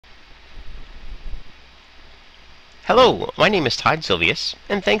Hello, my name is Todd Silvius,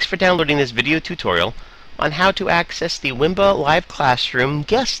 and thanks for downloading this video tutorial on how to access the Wimba Live Classroom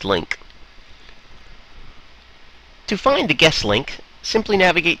guest link. To find the guest link, simply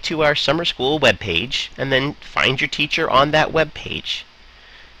navigate to our summer school webpage and then find your teacher on that webpage.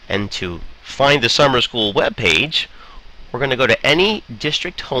 And to find the summer school webpage, we're going to go to any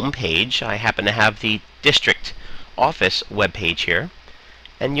district homepage. I happen to have the district office webpage here,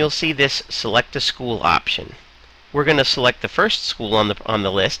 and you'll see this select a school option. We're going to select the first school on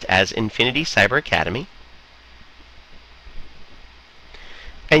the list as Infinity Cyber Academy.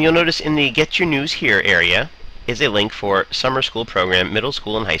 And you'll notice in the Get Your News Here area is a link for Summer School Program, Middle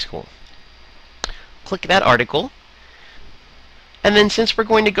School and High School. Click that article. And then since we're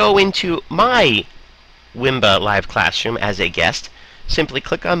going to go into my Wimba Live Classroom as a guest, simply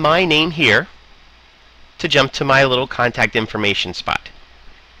click on my name here to jump to my little contact information spot.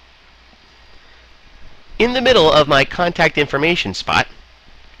 In the middle of my contact information spot,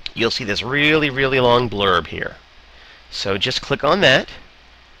 you'll see this really long blurb here. So just click on that,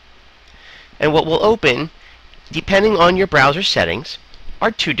 and what will open, depending on your browser settings,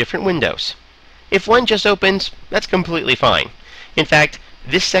 are two different windows. If one just opens, that's completely fine. In fact,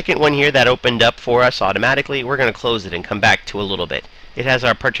 this second one here that opened up for us automatically, we're going to close it and come back to a little bit. It has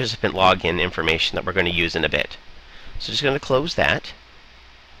our participant login information that we're going to use in a bit. So just going to close that.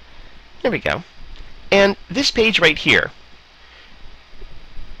 There we go. And this page right here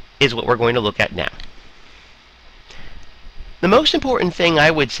is what we're going to look at now. The most important thing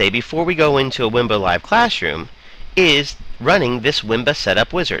I would say before we go into a Wimba Live Classroom is running this Wimba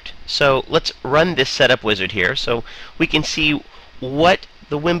Setup Wizard. So let's run this Setup Wizard here so we can see what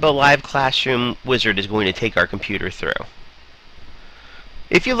the Wimba Live Classroom Wizard is going to take our computer through.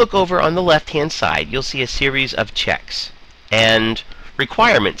 If you look over on the left-hand side, you'll see a series of checks and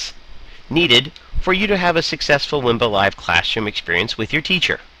requirements needed for you to have a successful Wimba Live Classroom experience with your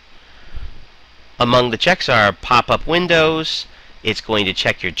teacher. Among the checks are pop-up windows, it's going to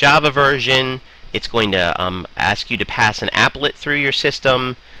check your Java version, it's going to ask you to pass an applet through your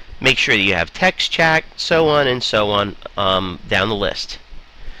system, make sure that you have text chat, so on and so on down the list.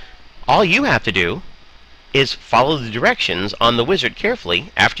 All you have to do is follow the directions on the wizard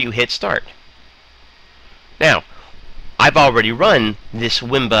carefully after you hit start. Now, I've already run this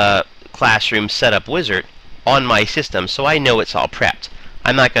Wimba Classroom Setup Wizard on my system, so I know it's all prepped.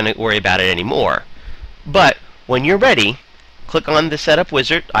 I'm not going to worry about it anymore. But when you're ready, click on the Setup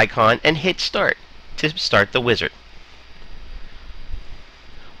Wizard icon and hit Start to start the wizard.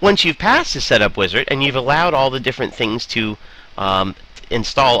 Once you've passed the Setup Wizard and you've allowed all the different things to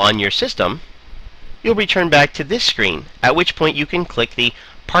install on your system, you'll return back to this screen, at which point you can click the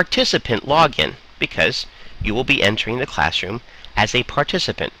Participant Login, because you will be entering the classroom as a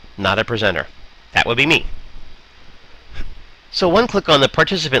participant, not a presenter. That would be me. So one click on the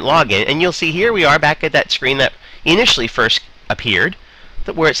Participant Login, and you'll see here we are back at that screen that initially first appeared,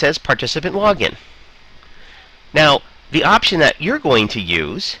 where it says Participant Login. Now, the option that you're going to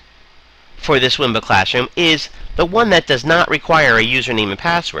use for this Wimba Classroom is the one that does not require a username and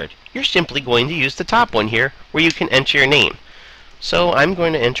password. You're simply going to use the top one here where you can enter your name. So I'm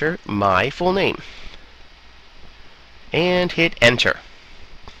going to enter my full name and hit enter.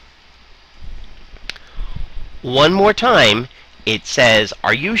 One more time, it says,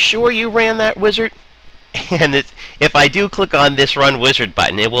 are you sure you ran that wizard? And if I do click on this Run Wizard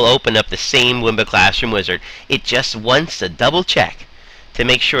button, it will open up the same Wimba Classroom Wizard. It just wants to double check to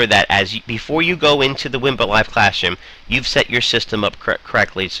make sure that before you go into the Wimba Live Classroom, you've set your system up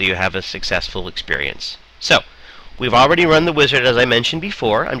correctly so you have a successful experience. So, we've already run the wizard as I mentioned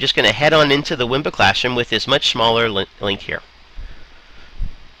before. I'm just going to head on into the Wimba Classroom with this much smaller link here.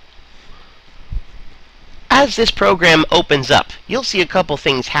 As this program opens up, you'll see a couple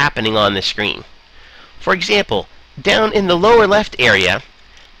things happening on the screen. For example, down in the lower left area,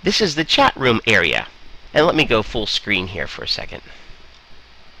 this is the chat room area. And let me go full screen here for a second.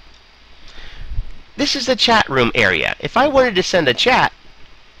 This is the chat room area. If I wanted to send a chat,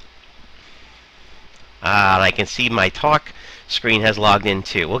 I can see my talk screen has logged in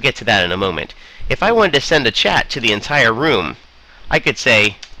too. We'll get to that in a moment. If I wanted to send a chat to the entire room, I could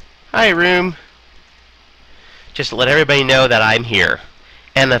say, hi room, just to let everybody know that I'm here.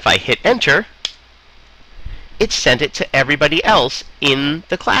 And if I hit enter, it sent it to everybody else in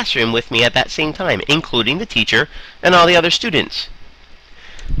the classroom with me at that same time, including the teacher and all the other students.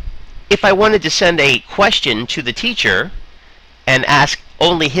 If I wanted to send a question to the teacher and ask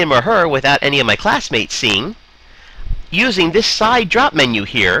only him or her without any of my classmates seeing, using this side drop menu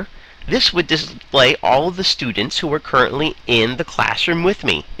here, this would display all of the students who are currently in the classroom with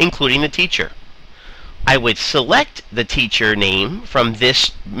me, including the teacher. I would select the teacher name from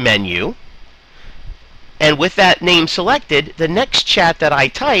this menu, and with that name selected, the next chat that I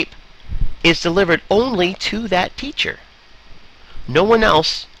type is delivered only to that teacher. No one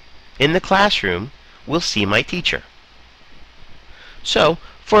else in the classroom will see my teacher. So,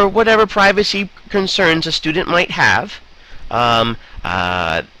 for whatever privacy concerns a student might have,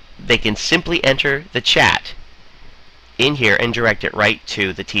 they can simply enter the chat in here and direct it right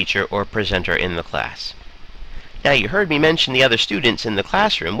to the teacher or presenter in the class. Now, you heard me mention the other students in the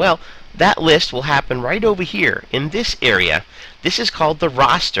classroom. Well, that list will happen right over here in this area. This is called the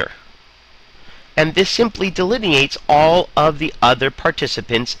roster. And this simply delineates all of the other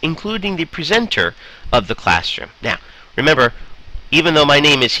participants, including the presenter of the classroom. Now, remember, even though my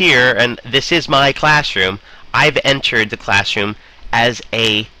name is here and this is my classroom, I've entered the classroom as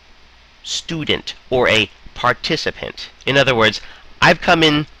a student or a participant. In other words, I've come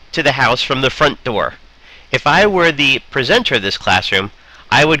into the house from the front door. If I were the presenter of this classroom,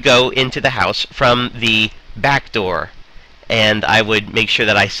 I would go into the house from the back door, and I would make sure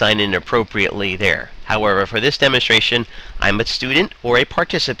that I sign in appropriately there. However, for this demonstration, I'm a student or a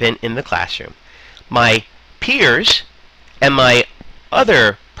participant in the classroom. My peers and my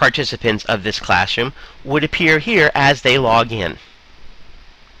other participants of this classroom would appear here as they log in.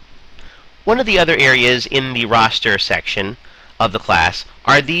 One of the other areas in the roster section of the class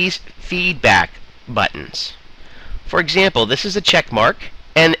are these feedback buttons. For example, this is a check mark,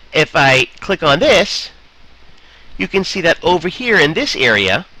 and if I click on this, you can see that over here in this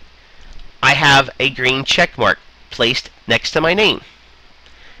area, I have a green check mark placed next to my name.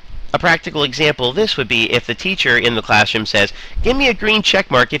 A practical example of this would be if the teacher in the classroom says, "Give me a green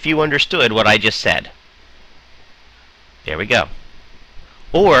check mark if you understood what I just said." There we go.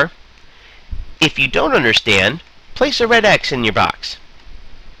 Or, if you don't understand, place a red X in your box.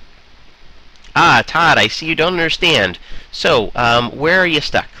 Ah, Todd, I see you don't understand. So, where are you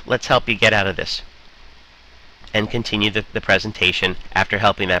stuck? Let's help you get out of this. And continue the presentation after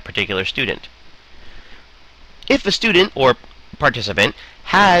helping that particular student. If a student or participant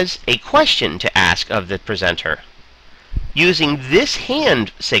has a question to ask of the presenter, using this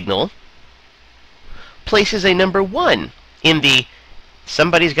hand signal places a number 1 in the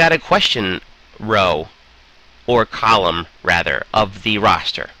somebody's got a question row, or column rather, of the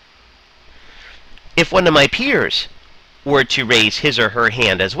roster. If one of my peers were to raise his or her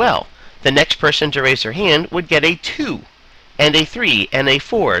hand as well, the next person to raise their hand would get a 2, and a 3, and a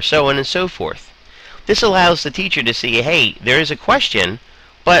 4, so on and so forth. This allows the teacher to see, hey, there is a question,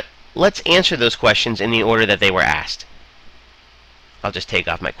 but let's answer those questions in the order that they were asked. I'll just take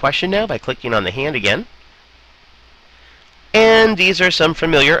off my question now by clicking on the hand again. And these are some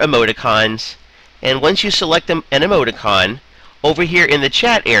familiar emoticons. And once you select an emoticon, over here in the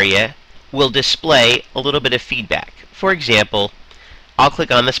chat area will display a little bit of feedback. For example, I'll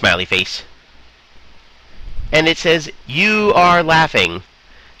click on the smiley face, and it says, "You are laughing."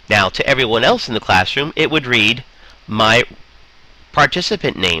 Now, to everyone else in the classroom, it would read my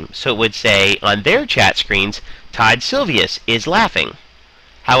participant name. So it would say on their chat screens, Todd Silvius is laughing.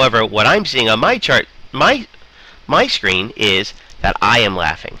 However, what I'm seeing on my chart, my screen, is that I am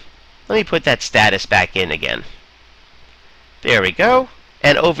laughing. Let me put that status back in again. There we go.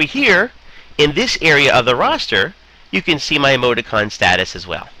 And over here, in this area of the roster, you can see my emoticon status as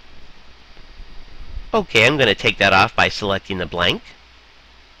well. Okay, I'm going to take that off by selecting the blank.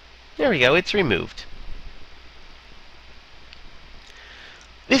 There we go, it's removed.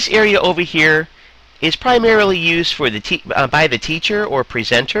 This area over here is primarily used for by the teacher or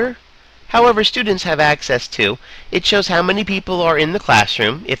presenter. However, students have access to. It shows how many people are in the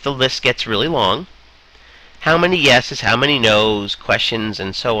classroom if the list gets really long, how many yeses, how many nos, questions,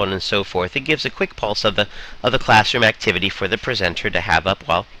 and so on and so forth. It gives a quick pulse of the classroom activity for the presenter to have up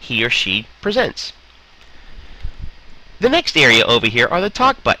while he or she presents. The next area over here are the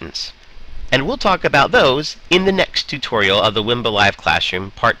talk buttons, and we'll talk about those in the next tutorial of the Wimba Live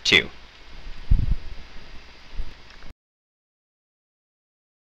Classroom Part 2.